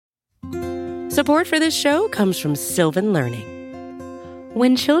Support for this show comes from Sylvan Learning.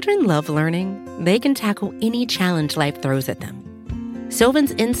 When children love learning, they can tackle any challenge life throws at them.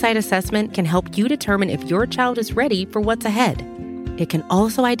 Sylvan's Insight Assessment can help you determine if your child is ready for what's ahead. It can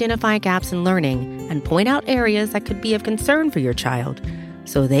also identify gaps in learning and point out areas that could be of concern for your child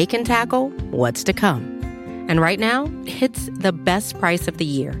so they can tackle what's to come. And right now, it's the best price of the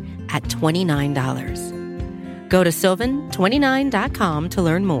year at $29. Go to sylvan29.com to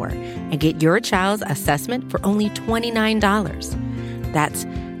learn more and get your child's assessment for only $29. That's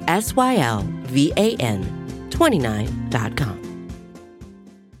SYLVAN 29.com.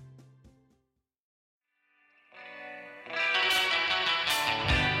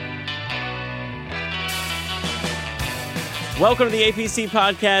 Welcome to the APC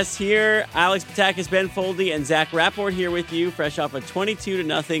podcast here. Alex Patakis, Ben Foldy, and Zach Rapport here with you, fresh off a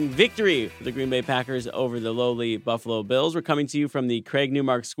 22-0 victory for the Green Bay Packers over the lowly Buffalo Bills. We're coming to you from the Craig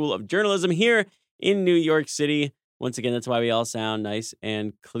Newmark School of Journalism here in New York City. Once again, that's why we all sound nice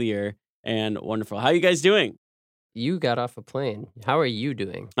and clear and wonderful. How are you guys doing? You got off a plane. How are you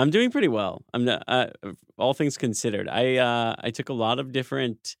doing? I'm doing pretty well. I'm not, all things considered. I took a lot of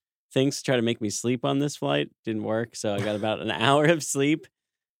different things to try to make me sleep on this flight. Didn't work, so I got about an hour of sleep.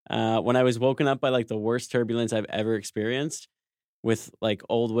 When I was woken up by like the worst turbulence I've ever experienced, with like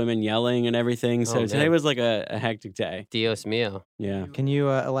old women yelling and everything. So today was like a hectic day. Dios mío. Yeah. Can you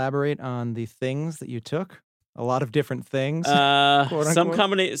elaborate on the things that you took? A lot of different things. Some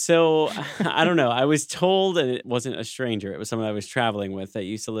combination. So I don't know. I was told, and it wasn't a stranger. It was someone I was traveling with that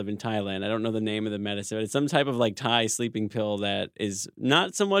used to live in Thailand. I don't know the name of the medicine, but it's some type of like Thai sleeping pill that is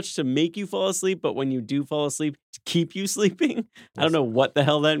not so much to make you fall asleep, but when you do fall asleep, to keep you sleeping. I don't know what the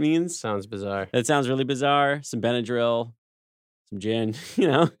hell that means. Sounds bizarre. That sounds really bizarre. Some Benadryl, some gin,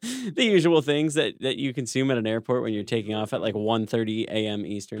 the usual things that you consume at an airport when you're taking off at like 1:30 a.m.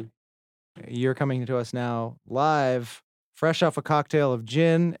 Eastern. You're coming to us now live, fresh off a cocktail of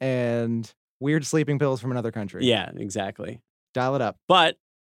gin and weird sleeping pills from another country. Yeah, exactly. Dial it up. But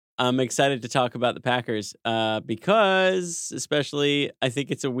I'm excited to talk about the Packers because especially I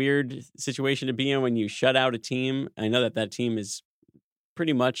think it's a weird situation to be in when you shut out a team. I know that team is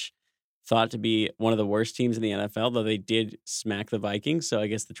pretty much thought to be one of the worst teams in the NFL, though they did smack the Vikings. So I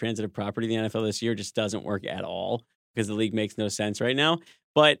guess the transitive property of the NFL this year just doesn't work at all because the league makes no sense right now.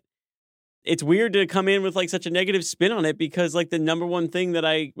 But it's weird to come in with like such a negative spin on it because like the number one thing that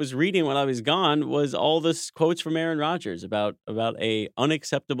I was reading when I was gone was all this quotes from Aaron Rodgers about a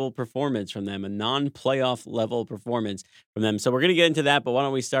unacceptable performance from them, a non-playoff level performance from them. So we're going to get into that, but why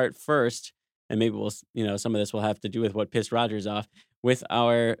don't we start first? And maybe we'll, some of this will have to do with what pissed Rodgers off with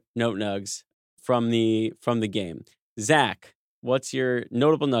our note nugs from the game. Zach, what's your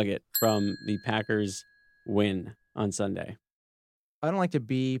notable nugget from the Packers win on Sunday? I don't like to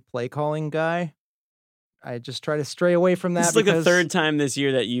be play calling guy. I just try to stray away from that. This is like the third time this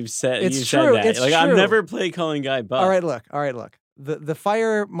year that you've said it's you true, said that. it's like true. I'm never a play calling guy, but All right, look. The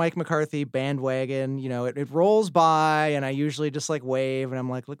fire Mike McCarthy bandwagon, it rolls by and I usually just like wave and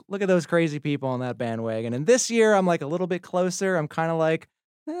I'm like, look at those crazy people on that bandwagon. And this year I'm like a little bit closer. I'm kind of like,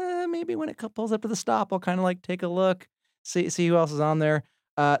 maybe when it pulls up to the stop, I'll kind of like take a look, see who else is on there.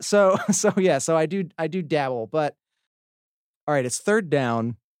 So I do dabble, but all right, it's third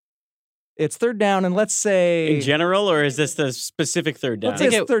down. And let's say in general, or is this the specific third down? Let's say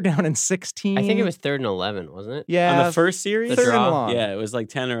it's third down and 16. I think it was 3rd and 11, wasn't it? Yeah. On the first series? The third draw? and long. Yeah, it was like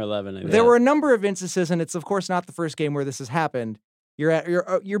 10 or 11. I think. There were a number of instances, and it's of course not the first game where this has happened. You're at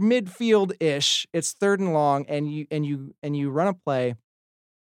you're midfield-ish. It's 3rd and long, and you run a play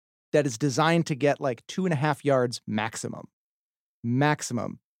that is designed to get like 2.5 yards maximum.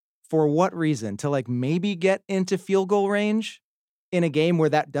 For what reason? To like maybe get into field goal range in a game where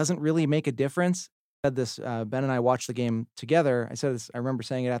that doesn't really make a difference. I said this, Ben and I watched the game together. I said this, I remember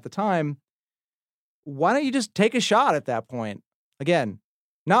saying it at the time. Why don't you just take a shot at that point? Again,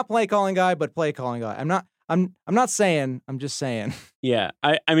 not play calling guy, but play calling guy. I'm not saying, I'm just saying. Yeah.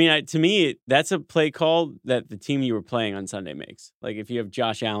 I mean, to me, that's a play call that the team you were playing on Sunday makes. Like if you have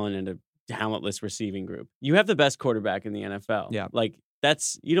Josh Allen and a talentless receiving group, you have the best quarterback in the NFL. Yeah. Like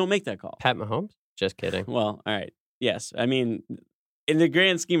you don't make that call. Pat Mahomes? Just kidding. Well, all right. Yes. I mean, in the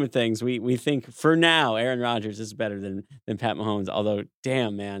grand scheme of things, we think for now Aaron Rodgers is better than Pat Mahomes. Although,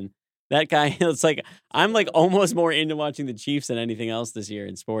 damn, man, that guy, it's like I'm like almost more into watching the Chiefs than anything else this year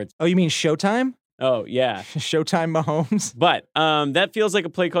in sports. Oh, you mean Showtime? Oh, yeah. Showtime Mahomes? But that feels like a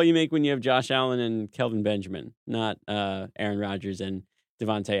play call you make when you have Josh Allen and Kelvin Benjamin, not Aaron Rodgers and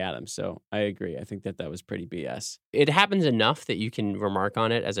Devontae Adams. So I agree. I think that was pretty BS. It happens enough that you can remark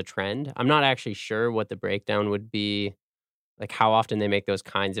on it as a trend. I'm not actually sure what the breakdown would be, like how often they make those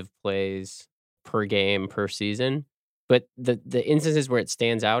kinds of plays per game per season. But the instances where it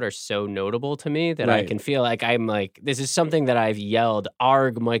stands out are so notable to me that I Right. can feel like I'm like, this is something that I've yelled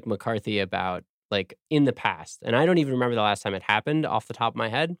 "arg Mike McCarthy" about like in the past. And I don't even remember the last time it happened off the top of my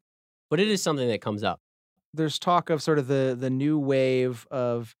head, but it is something that comes up. There's talk of sort of the new wave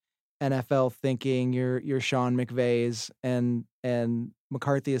of NFL thinking. Your Sean McVays and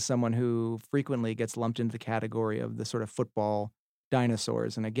McCarthy is someone who frequently gets lumped into the category of the sort of football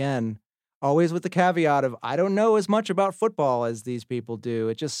dinosaurs. And again, always with the caveat of I don't know as much about football as these people do.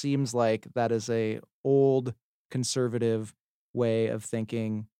 It just seems like that is a old conservative way of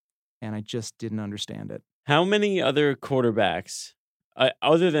thinking, and I just didn't understand it. How many other quarterbacks,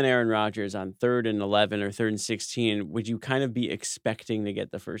 other than Aaron Rodgers, on 3rd and 11 or 3rd and 16, would you kind of be expecting to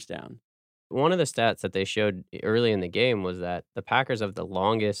get the first down? One of the stats that they showed early in the game was that the Packers have the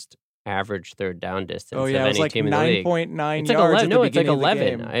longest average third down distance Oh yeah, of it was any like team in the league. 9.9 It's yards. like 11. At the No, it's like beginning of the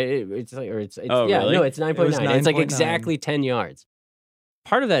 11. game. It's like, or it's Oh, yeah, really? no, it's 9.9. It's like 9.9. exactly 10 yards.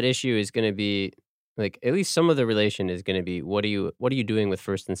 Part of that issue is going to be like at least some of the relation is going to be what are you doing with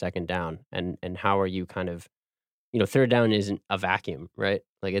first and second down, and how are you kind of, third down isn't a vacuum, right?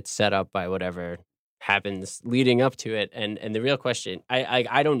 Like it's set up by whatever happens leading up to it, and the real question,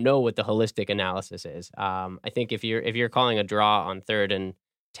 I don't know what the holistic analysis is. I think if you're calling a draw on 3rd and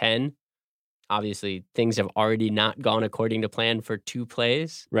 10, obviously things have already not gone according to plan for 2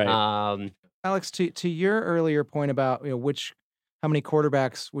 plays. Right. Alex, to your earlier point about how many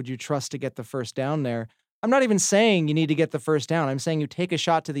quarterbacks would you trust to get the first down there? I'm not even saying you need to get the first down. I'm saying you take a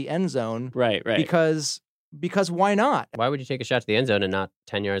shot to the end zone Right. because why not? Why would you take a shot to the end zone and not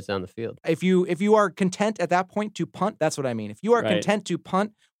 10 yards down the field? If you are content at that point to punt, that's what I mean. If you are Right. content to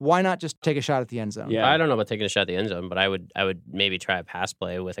punt, why not just take a shot at the end zone? Yeah. I don't know about taking a shot at the end zone, but I would maybe try a pass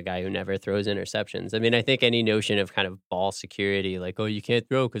play with a guy who never throws interceptions. I mean, I think any notion of kind of ball security, like, oh, you can't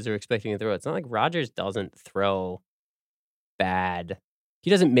throw because they're expecting to throw. It's not like Rodgers doesn't throw bad. He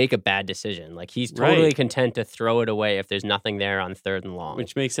doesn't make a bad decision. Like he's totally Right. content to throw it away if there's nothing there on 3rd and long.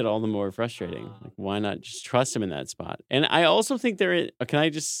 Which makes it all the more frustrating. Like, why not just trust him in that spot? And I also think can I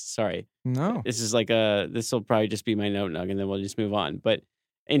just, sorry, No. this is like this will probably just be my note nug and then we'll just move on. But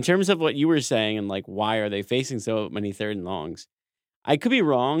in terms of what you were saying and like, why are they facing so many 3rd and longs? I could be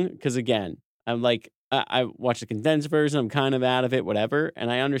wrong because again, I'm like, I watched the condensed version. I'm kind of out of it, whatever.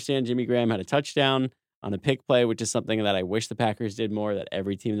 And I understand Jimmy Graham had a touchdown on a pick play, which is something that I wish the Packers did more, that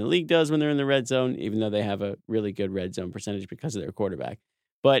every team in the league does when they're in the red zone, even though they have a really good red zone percentage because of their quarterback.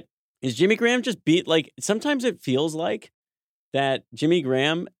 But is Jimmy Graham just sometimes it feels like that Jimmy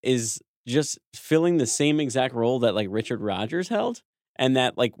Graham is just filling the same exact role that like Richard Rodgers held. And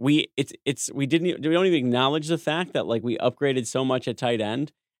that like we don't even acknowledge the fact that like we upgraded so much at tight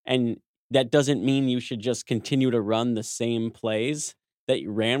end, and that doesn't mean you should just continue to run the same plays that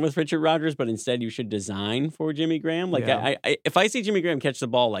you ran with Richard Rodgers, but instead you should design for Jimmy Graham. Like Yeah. I if I see Jimmy Graham catch the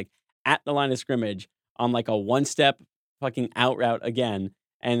ball like at the line of scrimmage on like a 1-step fucking out route again,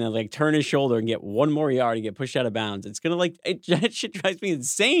 and then like turn his shoulder and get 1 more yard and get pushed out of bounds, it's gonna that shit drives me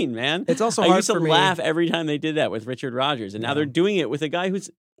insane, man. It's also I hard used to for me. laugh every time they did that with Richard Rodgers, and now Yeah. they're doing it with a guy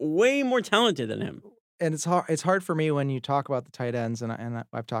who's way more talented than him. And it's hard for me when you talk about the tight ends, and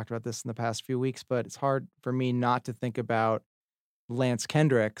I've talked about this in the past few weeks, but it's hard for me not to think about Lance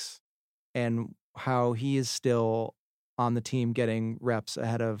Kendricks and how he is still on the team getting reps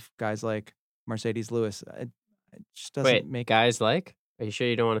ahead of guys like Mercedes Lewis. It just doesn't Wait, make guys like? Are you sure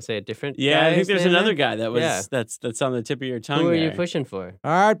you don't want to say a different Yeah, I think guy's there's name another there? guy that was Yeah. that's on the tip of your tongue. Who are you there. pushing for?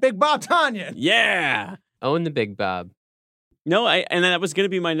 All right, Big Bob Tanya. Yeah. Own the Big Bob. No, and that was gonna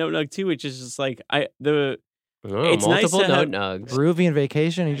be my note nug too, which is just like Oh, It's nice multiple to have- note nugs. Peruvian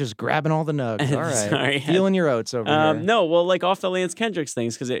vacation, you're just grabbing all the nugs. All right. Sorry. Feeling your oats over here. No, well, like off the Lance Kendricks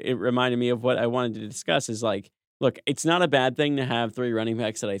things, because it reminded me of what I wanted to discuss. Is like, look, it's not a bad thing to have 3 running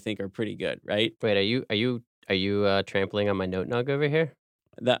backs that I think are pretty good, right? Wait, are you trampling on my note nug over here?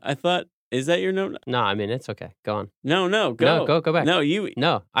 That I thought, is that your note? No, I mean it's okay. Go on. No, go, No, go back. No, you.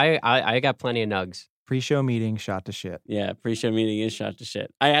 No, I got plenty of nugs. Pre-show meeting, shot to shit. Yeah, pre-show meeting is shot to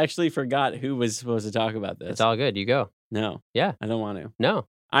shit. I actually forgot who was supposed to talk about this. It's all good. You go. No, Yeah. I don't want to. No.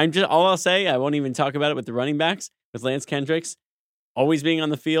 All I'll say, I won't even talk about it with the running backs, with Lance Kendricks always being on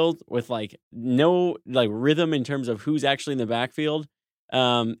the field with like no like rhythm in terms of who's actually in the backfield.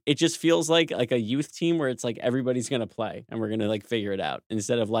 It just feels like a youth team where it's like everybody's gonna play and we're gonna like figure it out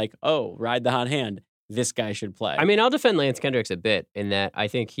instead of like, oh, ride the hot hand. This guy should play. I mean, I'll defend Lance Kendricks a bit in that I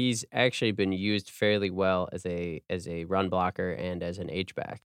think he's actually been used fairly well as a run blocker and as an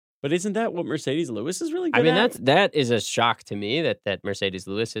H-back. but isn't that what Mercedes Lewis is really good I mean, at? that is a shock to me that Mercedes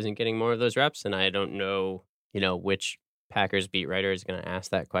Lewis isn't getting more of those reps, and I don't know, which Packers beat writer is going to ask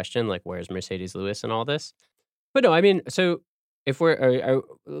that question, like, where's Mercedes Lewis and all this? But no, I mean, so if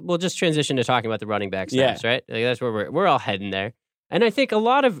we'll just transition to talking about the running back snaps, right? Like, that's where we're all heading there. And I think a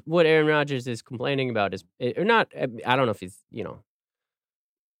lot of what Aaron Rodgers is complaining about is, or not, I don't know if he's,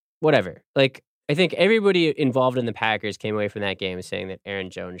 whatever. Like, I think everybody involved in the Packers came away from that game saying that Aaron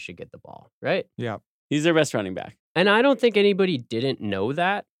Jones should get the ball, right? Yeah. He's their best running back. And I don't think anybody didn't know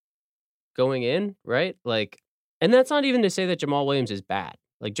that going in, right? Like, and that's not even to say that Jamal Williams is bad.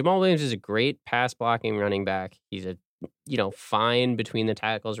 Like, Jamal Williams is a great pass blocking running back. He's a, fine between the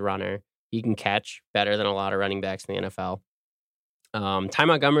tackles runner. He can catch better than a lot of running backs in the NFL. Ty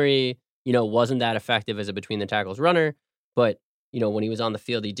Montgomery, wasn't that effective as a between the tackles runner, but when he was on the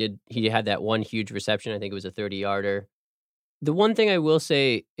field, he had that one huge reception. I think it was a 30-yarder. The one thing I will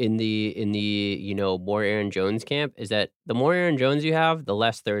say in the more Aaron Jones camp is that the more Aaron Jones you have, the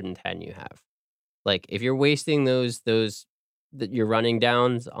less 3rd and 10 you have. Like, if you're wasting your running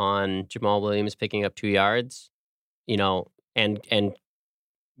downs on Jamal Williams picking up 2 yards, and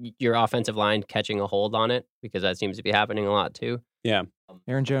your offensive line catching a hold on it, because that seems to be happening a lot too. Yeah.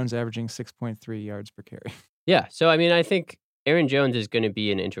 Aaron Jones averaging 6.3 yards per carry. Yeah. So, I mean, I think Aaron Jones is going to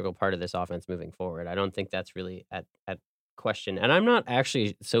be an integral part of this offense moving forward. I don't think that's really at question. And I'm not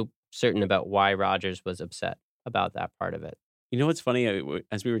actually so certain about why Rodgers was upset about that part of it. You know what's funny?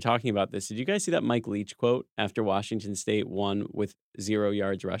 As we were talking about this, did you guys see that Mike Leach quote after Washington State won with 0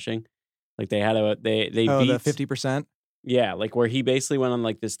 yards rushing? Like, they had they beat the 50%. Yeah, like, where he basically went on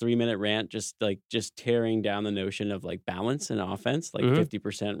like this 3-minute rant, just tearing down the notion of like balance in offense, like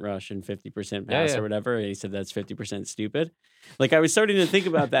 50% rush and 50% pass or whatever. And he said that's 50% stupid. Like, I was starting to think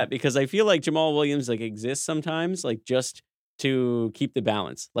about that because I feel like Jamal Williams like exists sometimes, like, just to keep the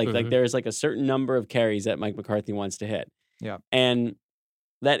balance. Like there's like a certain number of carries that Mike McCarthy wants to hit. Yeah. And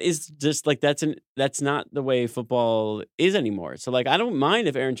that is just like, that's not the way football is anymore. So, like, I don't mind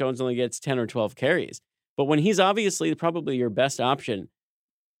if Aaron Jones only gets 10 or 12 carries. But when he's obviously probably your best option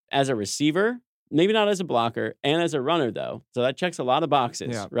as a receiver, maybe not as a blocker, and as a runner, though. So that checks a lot of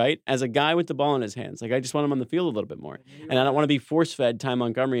boxes, right? As a guy with the ball in his hands. Like, I just want him on the field a little bit more. And I don't want to be force-fed Ty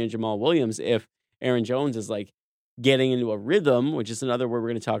Montgomery and Jamal Williams if Aaron Jones is, like, getting into a rhythm, which is another word we're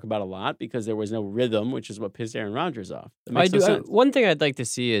going to talk about a lot, because there was no rhythm, which is what pissed Aaron Rodgers off. That makes no sense. One thing I'd like to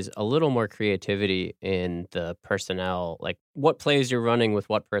see is a little more creativity in the personnel, like what plays you're running with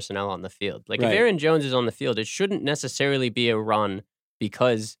what personnel on the field. Like, if Aaron Jones is on the field, it shouldn't necessarily be a run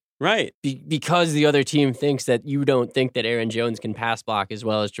because because the other team thinks that you don't think that Aaron Jones can pass block as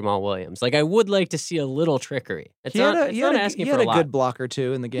well as Jamal Williams. Like, I would like to see a little trickery. He had a good blocker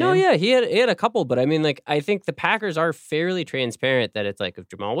too in the game. No, yeah, he had a couple, but I mean, like, I think the Packers are fairly transparent that it's like, if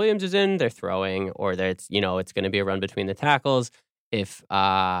Jamal Williams is in, they're throwing, or that it's it's going to be a run between the tackles. If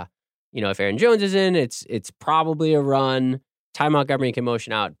if Aaron Jones is in, it's probably a run. Ty Montgomery can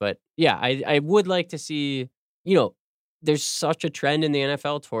motion out, but yeah, I would like to see there's such a trend in the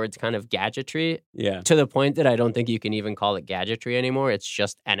NFL towards kind of gadgetry to the point that I don't think you can even call it gadgetry anymore. It's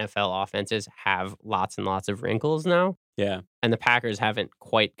just NFL offenses have lots and lots of wrinkles now. Yeah. And the Packers haven't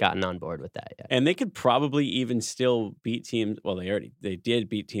quite gotten on board with that yet. And they could probably even still beat teams. Well, they did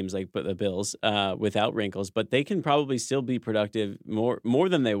beat teams like the Bills without wrinkles, but they can probably still be productive more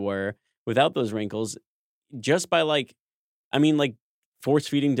than they were without those wrinkles, just by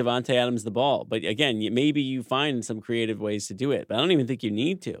force-feeding Davante Adams the ball. But again, maybe you find some creative ways to do it. But I don't even think you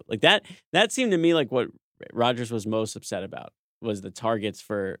need to. Like, that seemed to me like what Rodgers was most upset about was the targets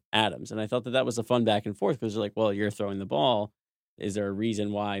for Adams. And I thought that was a fun back and forth because they're like, well, you're throwing the ball. Is there a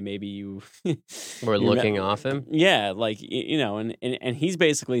reason why maybe you were looking off him? Yeah, like, and he's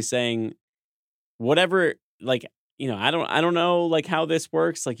basically saying whatever, like, I don't know, like, how this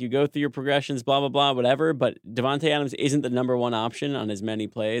works. Like, you go through your progressions, blah, blah, blah, whatever. But Davante Adams isn't the number one option on as many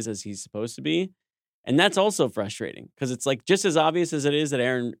plays as he's supposed to be. And that's also frustrating because it's like just as obvious as it is that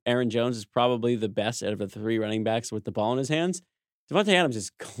Aaron Jones is probably the best out of the 3 running backs with the ball in his hands. Davante Adams is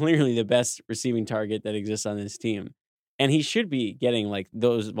clearly the best receiving target that exists on this team. And he should be getting like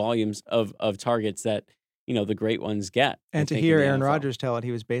those volumes of targets that, the great ones get. And to hear Aaron Rodgers tell it,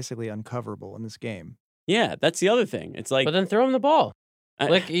 he was basically uncoverable in this game. Yeah, that's the other thing. It's like, but then throw him the ball.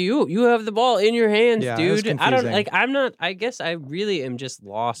 Like, you have the ball in your hands, dude. I guess I really am just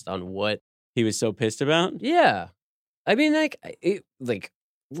lost on what he was so pissed about. Yeah, I mean,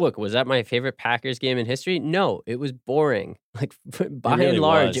 look, was that my favorite Packers game in history? No, it was boring. Like, by and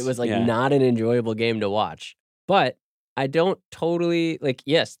large, it was like not an enjoyable game to watch. But I don't totally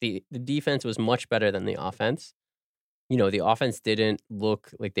yes, the defense was much better than the offense. The offense didn't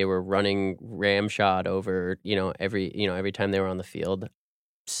look like they were running ramshot over, every time they were on the field.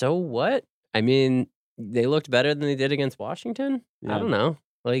 So what? I mean, they looked better than they did against Washington. Yeah. I don't know.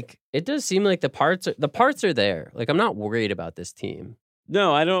 Like, it does seem like the parts are there. Like, I'm not worried about this team.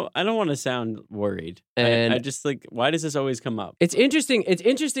 No, I don't want to sound worried. And I just like, why does this always come up? It's interesting. It's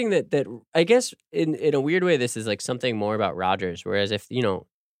interesting that I guess in a weird way, this is like something more about Rodgers. Whereas if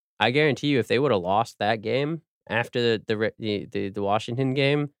I guarantee you, if they would have lost that game after the Washington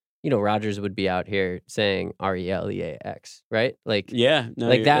game, Rodgers would be out here saying RELEAX, right? Like, Yeah, no,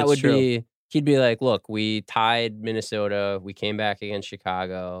 like that that's would true. be. He'd be like, "Look, we tied Minnesota. We came back against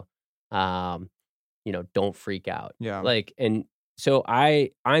Chicago. Don't freak out." Yeah. Like, and so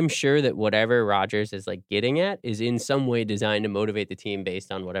I'm sure that whatever Rodgers is like getting at is in some way designed to motivate the team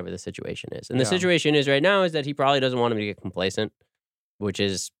based on whatever the situation is. And the Yeah. situation is right now is that he probably doesn't want him to get complacent, which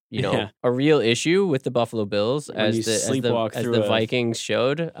is Yeah. a real issue with the Buffalo Bills When you sleepwalk as through the a Vikings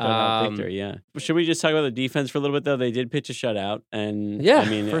showed. shutout victory, yeah. Should we just talk about the defense for a little bit, though? They did pitch a shutout, and Yeah. I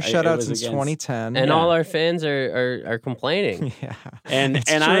mean, First it shutout was since against- 2010. And Yeah. all our fans are complaining. Yeah. And It's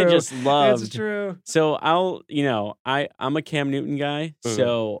I true. just loved. It's true. So I'm a Cam Newton guy,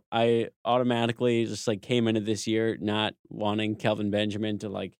 so I automatically just like came into this year not wanting Kelvin Benjamin to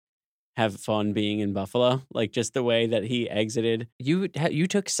like have fun being in Buffalo, like just the way that he exited. You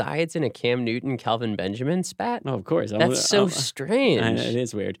took sides in a Cam Newton, Calvin Benjamin spat? Oh, of course, That's so strange. I know, it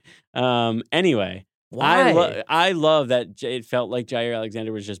is weird. Anyway, Why? I love that it felt like Jair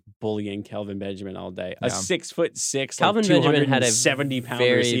Alexander was just bullying Kelvin Benjamin all day. A Yeah. 6'6", Calvin like Benjamin had a 270-pound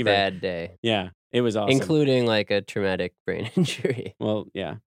very receiver. bad day, Yeah, it was awesome. including like a traumatic brain injury. Well,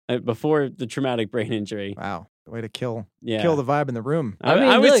 yeah, before the traumatic brain injury. Wow. Way to kill Yeah, the vibe in the room. I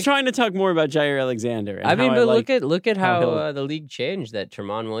mean, was look- trying to talk more about Jair Alexander. And I mean, how but like, look at how how he'll- the league changed. That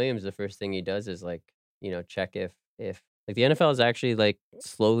Tramon Williams, the first thing he does is like check if like the NFL is actually like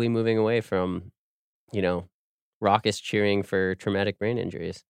slowly moving away from raucous cheering for traumatic brain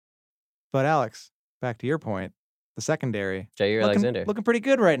injuries. But Alex, back to your point, the secondary Jair Alexander. looking pretty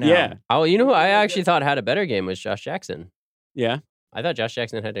good right now. Yeah, Oh, you know who I actually thought had a better game was Josh Jackson. yeah. I thought Josh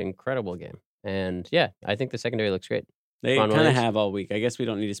Jackson had an incredible game. And yeah, I think the secondary looks great. They Ron kind of Williams. have all week. I guess we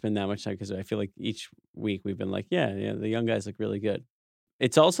don't need to spend that much time because I feel like each week we've been like, yeah, the young guys look really good.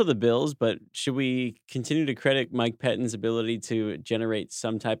 It's also the Bills, but should we continue to credit Mike Pettine's ability to generate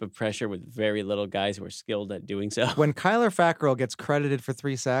some type of pressure with very little guys who are skilled at doing so? When Kyler Fackrell gets credited for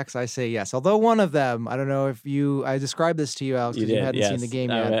 3 sacks, I say yes. Although one of them, I don't know if I described this to you, Alex, You because you did, hadn't yes. seen the game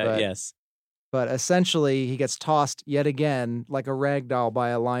yet. Yes. But essentially, he gets tossed yet again like a rag doll by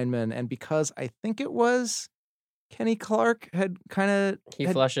a lineman. And because I think it was Kenny Clark had He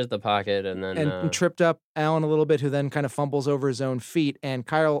flushes the pocket and then and tripped up Allen a little bit, who then kind of fumbles over his own feet. And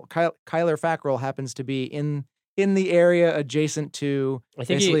Kyler Fackrell happens to be in the area adjacent to I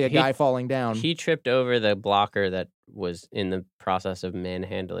think basically he- a guy falling down. he tripped over the blocker that was in the process of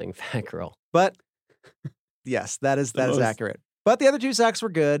manhandling Fackrell. But yes, that is most- accurate. But the other 2 sacks were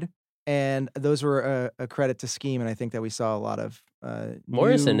good, and those were a credit to scheme. And I think that we saw a lot of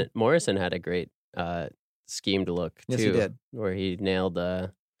Morrison had a great schemed look too. Yes, he did. Where he nailed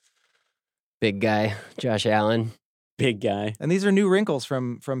big guy Josh Allen. Big guy. And these are new wrinkles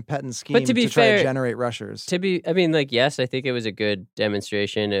from Pettine's scheme to be try fair- to generate rushers. Yes, I think it was a good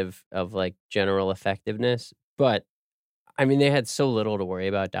demonstration of like general effectiveness, but I mean they had so little to worry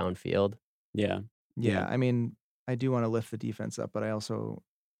about downfield. Yeah. Yeah, I mean, I do want to lift the defense up, but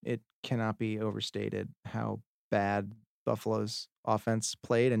it cannot be overstated how bad Buffalo's offense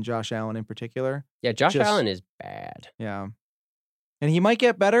played, and Josh Allen in particular. Yeah, Josh Just- Allen is bad. Yeah. And he might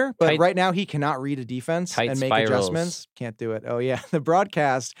get better, but Tight- right now he cannot read a defense tight and make spirals. adjustments. Can't do it. Oh, yeah. The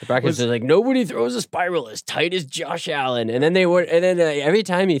broadcast. The broadcast was like nobody throws a spiral as tight as Josh Allen, and then every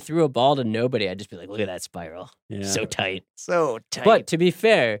time he threw a ball to nobody, I'd just be like, look at that spiral, Yeah. so tight. So tight. But to be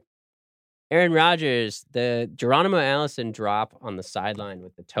fair, Aaron Rodgers, the Geronimo Allison drop on the sideline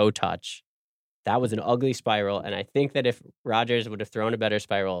with the toe touch, that was an ugly spiral. And I think that if Rodgers would have thrown a better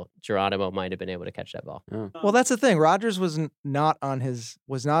spiral, Geronimo might have been able to catch that ball. Oh. Well, that's the thing. Rodgers was not on his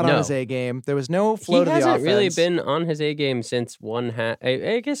No. A game. There was no flow He to the offense. hasn't really been on his A game since one half.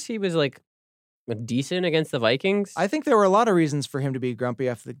 I guess he was like decent against the Vikings. I think there were a lot of reasons for him to be grumpy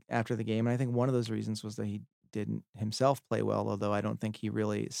after the game, and I think one of those reasons was that he didn't himself play well. Although I don't think he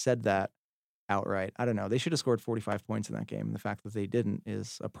really said that outright. I don't know. They should have scored 45 points in that game, and the fact that they didn't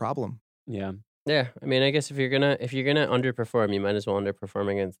is a problem. Yeah. Yeah, I mean, I guess if you're gonna underperform, you might as well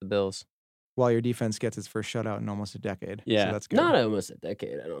underperform against the Bills. While your defense gets its first shutout in almost a decade. Yeah. So that's good. Not almost a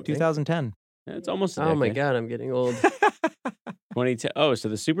decade, I don't think. 2010. It's almost a Oh my decade. god, I'm getting old. 2010. Oh, so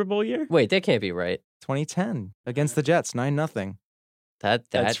the Super Bowl year? Wait, that can't be right. 2010 against the Jets, 9-0.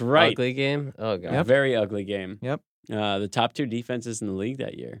 That's right. ugly game. Oh god. A very ugly game. Yep. The top 2 defenses in the league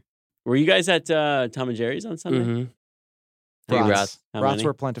that year. Were you guys at Tom and Jerry's on Sunday? Mm-hmm. Brats. brats. How Brats many?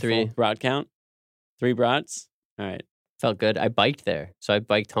 were plentiful. 3. Brat count? 3 brats? All right. Felt good. I biked there. So I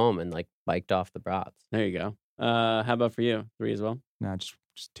biked home and like biked off the brats. There you go. How about for you? 3 as well? No, just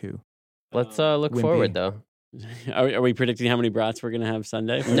 2. Let's look Wimpy. forward though. Are we predicting how many brats we're going to have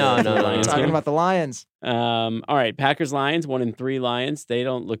Sunday? for No, the no, no, Lions no. Talking game? about the Lions. All right. Packers Lions 1-3 Lions. They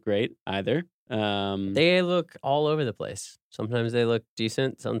don't look great either. They look all over the place. Sometimes they look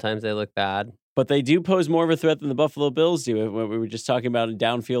decent. Sometimes they look bad. But they do pose more of a threat than the Buffalo Bills do. When we were just talking about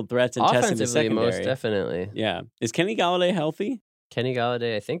downfield threats and testing the Offensively, secondary. most definitely. Yeah. Is Kenny Galladay healthy? Kenny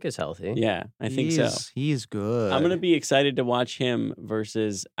Galladay, I think, is healthy. Yeah, I think so. He's good. I'm going to be excited to watch him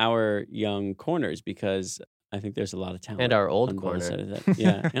versus our young corners because I think there's a lot of talent. And our old on both corner. sides of that.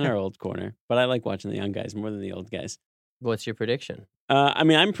 Yeah, and our old corner. But I like watching the young guys more than the old guys. What's your prediction?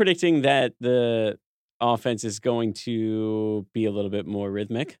 I'm predicting that the offense is going to be a little bit more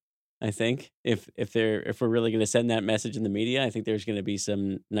rhythmic. I think if we're really going to send that message in the media, I think there's going to be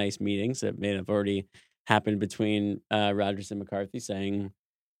some nice meetings that may have already happened between Rodgers and McCarthy, saying,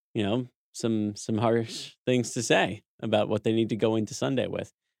 some harsh things to say about what they need to go into Sunday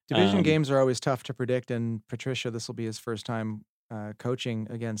with. Division games are always tough to predict, and Patricia, this will be his first time coaching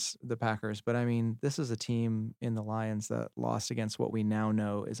against the Packers. But I mean, this is a team in the Lions that lost against what we now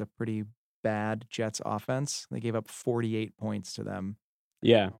know is a pretty bad Jets offense. They gave up 48 points to them.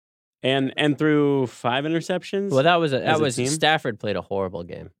 Yeah. And through 5 interceptions. Well, that was as a team? Stafford played a horrible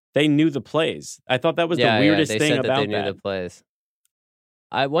game. They knew the plays. I thought that was the weirdest they thing said about that. They knew the plays.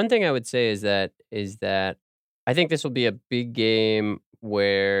 One thing I would say is that I think this will be a big game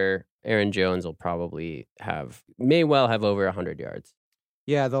where Aaron Jones will probably may well have over 100 yards.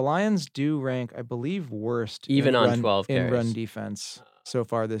 Yeah, the Lions do rank, I believe, worst Even in on run, 12 in carries. run defense so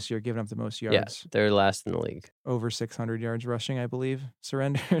far this year, giving up the most yards. Yeah, they're last in the league. Over 600 yards rushing, I believe,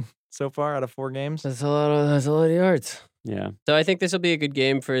 surrendered so far out of 4 games. That's a lot of yards. Yeah. So I think this will be a good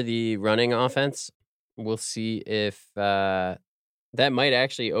game for the running offense. We'll see if that might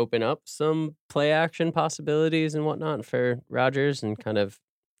actually open up some play action possibilities and whatnot for Rodgers and kind of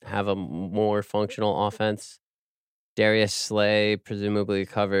have a more functional offense. Darius Slay presumably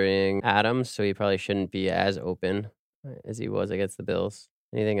covering Adams, so he probably shouldn't be as open as he was against the Bills.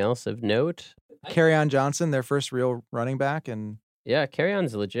 Anything else of note? Kerryon Johnson, their first real running back, and Yeah,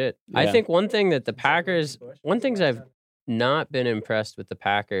 Kerryon's legit. I Yeah. think one thing that the Packers, one things I've not been impressed with the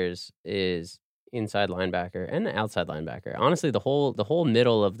Packers is inside linebacker and outside linebacker. Honestly, the whole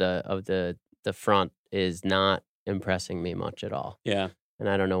middle of the front is not impressing me much at all. Yeah. And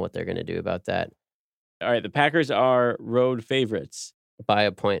I don't know what they're going to do about that All right. The Packers are road favorites by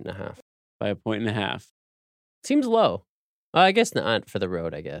 1.5. by 1.5. Seems low. Well, I guess not for the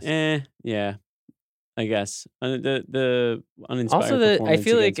road, I guess. Yeah. I guess the uninspired. Also, I performance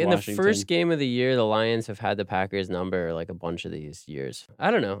feel like against in Washington. the first game of the year, the Lions have had the Packers number like a bunch of these years.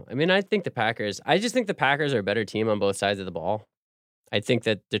 I don't know. I mean, I just think the Packers are a better team on both sides of the ball. I think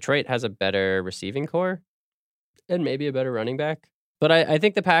that Detroit has a better receiving core and maybe a better running back. But I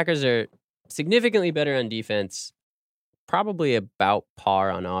think the Packers are significantly better on defense, probably about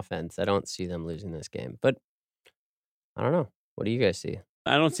par on offense. I don't see them losing this game, but I don't know. What do you guys see?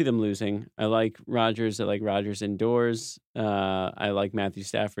 I don't see them losing. I like Rodgers. I like Rodgers indoors. I like Matthew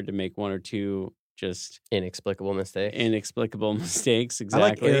Stafford to make 1 or 2 just Inexplicable mistakes. inexplicable mistakes. I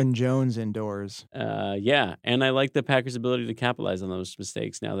like Exactly. Aaron Jones indoors. Yeah, and I like the Packers' ability to capitalize on those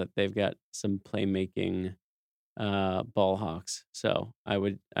mistakes now that they've got some playmaking ball hawks. So I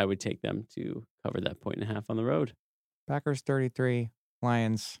would take them to cover that 1.5 on the road. Packers 33,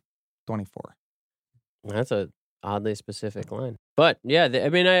 Lions 24. That's a oddly specific line, but yeah,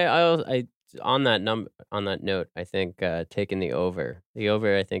 I on that note, I think taking the over,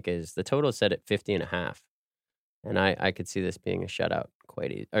 I think is the total set at 50.5, and I could see this being a shootout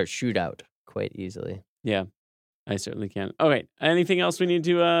quite easily. Yeah, I certainly can. All right, anything else we need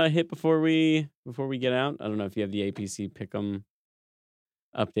to hit before we get out? I don't know if you have the APC Pick'em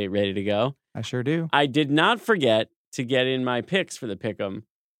update ready to go. I sure do. I did not forget to get in my picks for the Pick'em,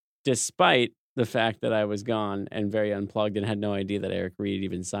 despite the fact that I was gone and very unplugged and had no idea that Eric Reed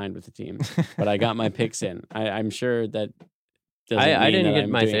even signed with the team. But I got my picks in. I'm sure that doesn't I mean didn't that get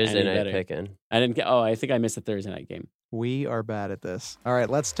I'm my doing Thursday any night better. picking. I didn't get. Oh, I think I missed the Thursday night game. We are bad at this. All right,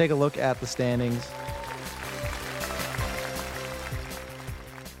 let's take a look at the standings.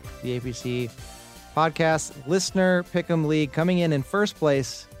 The APC podcast listener pick'em league coming in first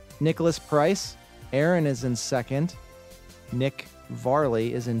place. Nicholas Price. Aaron is in second. Nick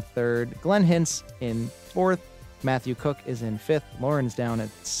Varley is in third. Glenn Hintz in fourth. Matthew Cook is in fifth. Lauren's down at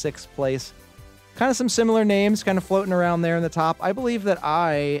sixth place. kind of some similar names kind of floating around there in the top. I believe that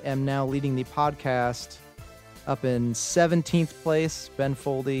I am now leading the podcast up in 17th place. Ben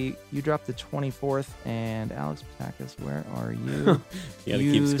Foldy, you dropped to 24th. And Alex Patakis, where are you? You gotta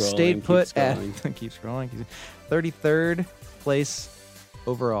keep scrolling. Stayed put keep scrolling. at keep scrolling. 33rd place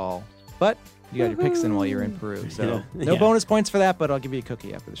overall. But you got your picks in while you're in Peru. So no bonus points for that, but I'll give you a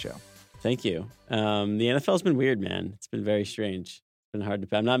cookie after the show. Thank you. The NFL's been weird, man. It's been very strange. It's been hard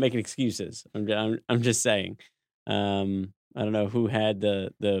to. I'm not making excuses. I'm just saying. I don't know who had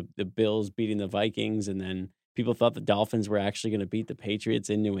the Bills beating the Vikings, and then people thought the Dolphins were actually going to beat the Patriots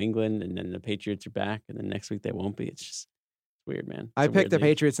in New England, and then the Patriots are back, and then next week they won't be. It's just weird, man. I picked the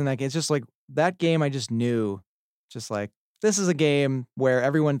Patriots in that game. It's just like that game. I just knew, just like this is a game where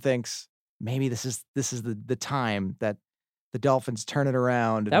everyone thinks maybe this is the time that the Dolphins turn it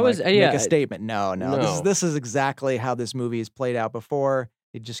around and make a statement. No. This is exactly how this movie has played out before.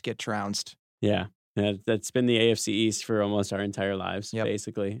 They just get trounced. Yeah. That's been the AFC East for almost our entire lives,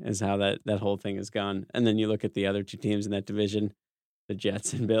 basically, is how that whole thing has gone. And then you look at the other two teams in that division, the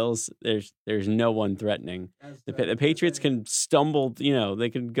Jets and Bills, there's no one threatening. The Patriots can stumble, they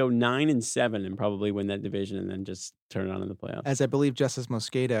could go 9-7 and probably win that division and then just turn it on in the playoffs. As I believe Justice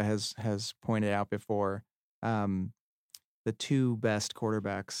Mosqueda has pointed out before, the two best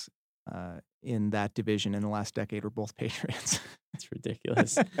quarterbacks in that division in the last decade were both Patriots. That's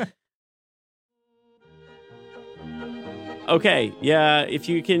ridiculous. Okay, yeah, if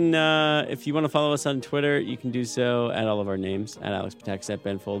you want to follow us on Twitter, you can do so at all of our names, at Alex Patakis, at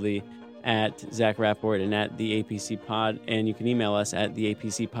Ben Foldy, at Zach Rapport, and at the APC Pod, and you can email us at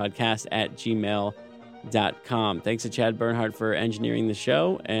theapcpodcast@gmail.com. Thanks to Chad Bernhardt for engineering the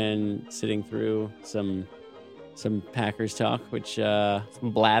show and sitting through some Packers talk, which some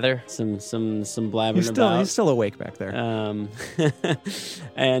blather, some blabbering about. He's still awake back there.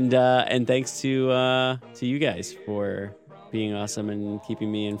 And thanks to you guys for being awesome and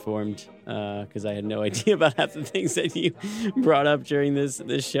keeping me informed, because I had no idea about half the things that you brought up during this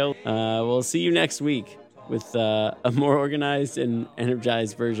show. We'll see you next week with a more organized and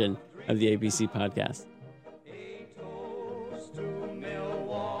energized version of the ABC podcast.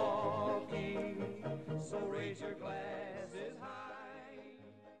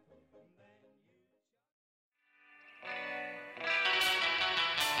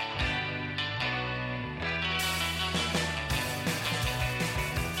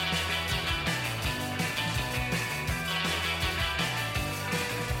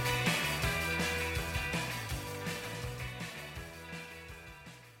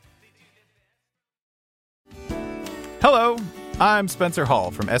 Hello, I'm Spencer Hall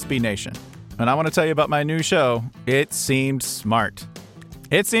from SB Nation, and I want to tell you about my new show, It Seemed Smart.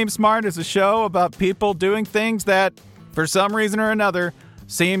 It Seemed Smart is a show about people doing things that, for some reason or another,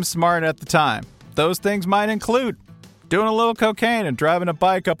 seem smart at the time. Those things might include doing a little cocaine and driving a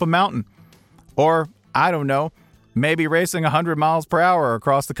bike up a mountain. Or, I don't know, maybe racing 100 miles per hour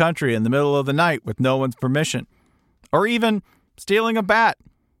across the country in the middle of the night with no one's permission. Or even stealing a bat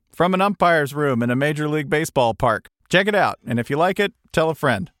from an umpire's room in a Major League Baseball park. Check it out, and if you like it, tell a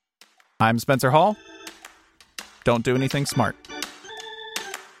friend. I'm Spencer Hall. Don't do anything smart.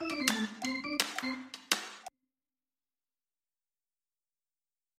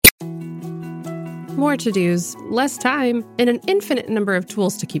 More to-dos, less time, and an infinite number of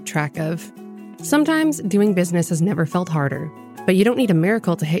tools to keep track of. Sometimes doing business has never felt harder, but you don't need a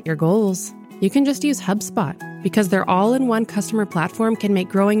miracle to hit your goals. You can just use HubSpot, because their all-in-one customer platform can make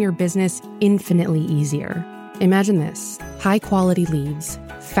growing your business infinitely easier. Imagine this: high-quality leads,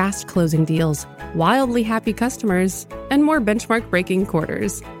 fast closing deals, wildly happy customers, and more benchmark-breaking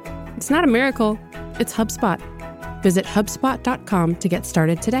quarters. It's not a miracle, it's HubSpot. Visit HubSpot.com to get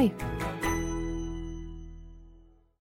started today.